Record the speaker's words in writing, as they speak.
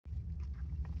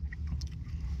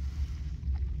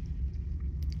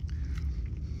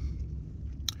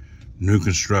new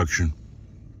construction.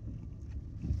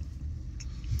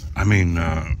 I mean,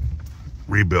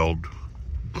 rebuild.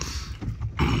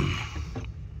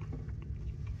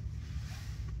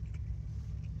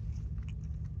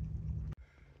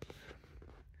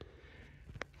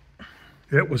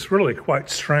 It was really quite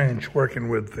strange working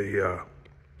with the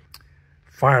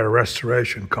fire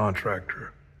restoration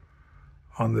contractor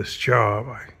on this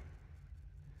job.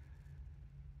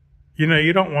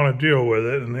 You don't want to deal with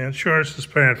it, and the insurance is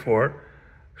paying for it.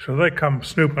 So they come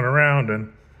snooping around,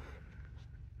 and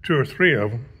 2 or 3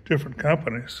 of them, different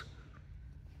companies.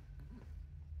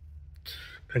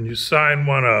 And you sign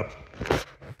one up.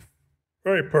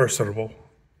 Very personable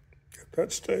at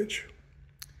that stage.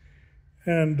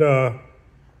 And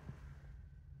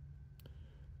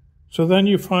so then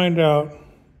you find out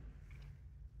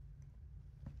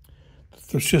that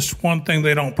there's just one thing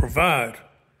they don't provide,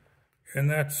 and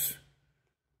that's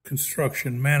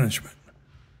construction management.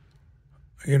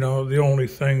 You know, the only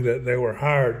thing that they were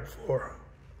hired for.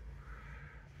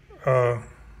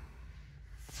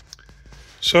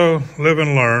 So live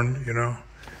and learn, you know.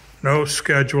 No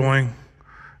scheduling,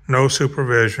 no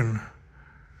supervision,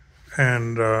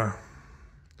 and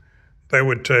they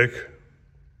would take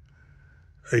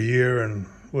a year and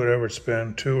whatever it's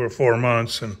been, 2 or 4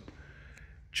 months, and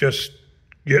just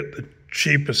get the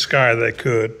cheapest guy they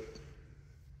could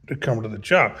to come to the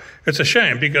job. It's a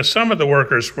shame because some of the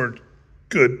workers were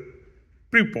good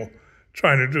people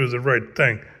trying to do the right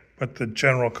thing, but the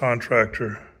general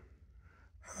contractor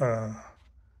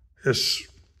just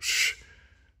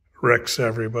wrecks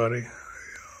everybody.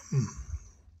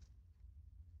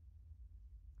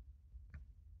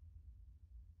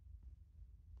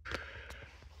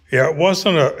 Yeah, it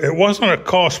wasn't a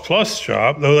cost plus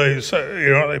job, though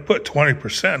they put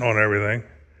 20% on everything.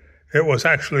 It was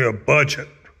actually a budget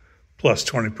plus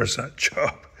 20%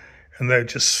 job, and they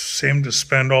just seemed to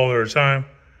spend all their time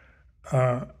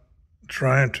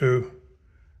trying to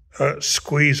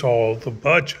squeeze all the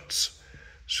budgets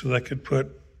so they could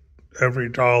put every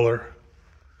dollar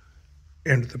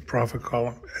into the profit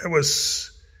column. It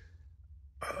was,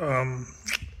 how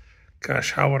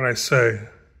would I say?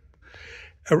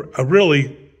 A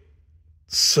really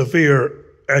severe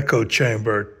echo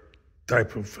chamber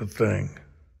type of a thing.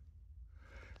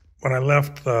 When I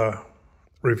left the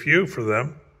review for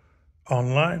them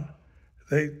online,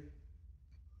 the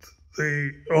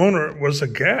owner was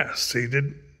aghast. He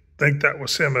didn't think that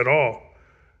was him at all,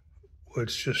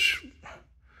 which just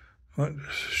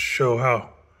show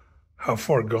how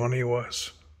far gone he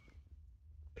was.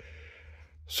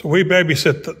 So we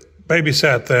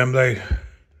babysat them. They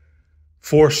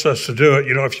forced us to do it.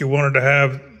 You know, if you wanted to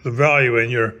have the value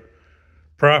in your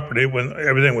property, when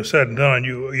everything was said and done,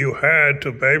 you had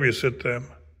to babysit them.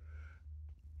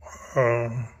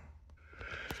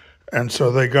 And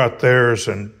so they got theirs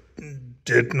and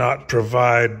did not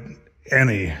provide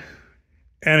any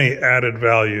added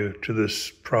value to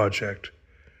this project.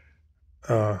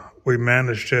 We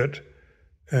managed it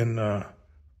and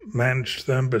managed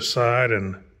them beside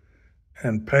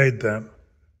and paid them.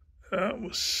 It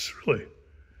was really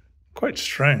quite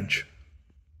strange.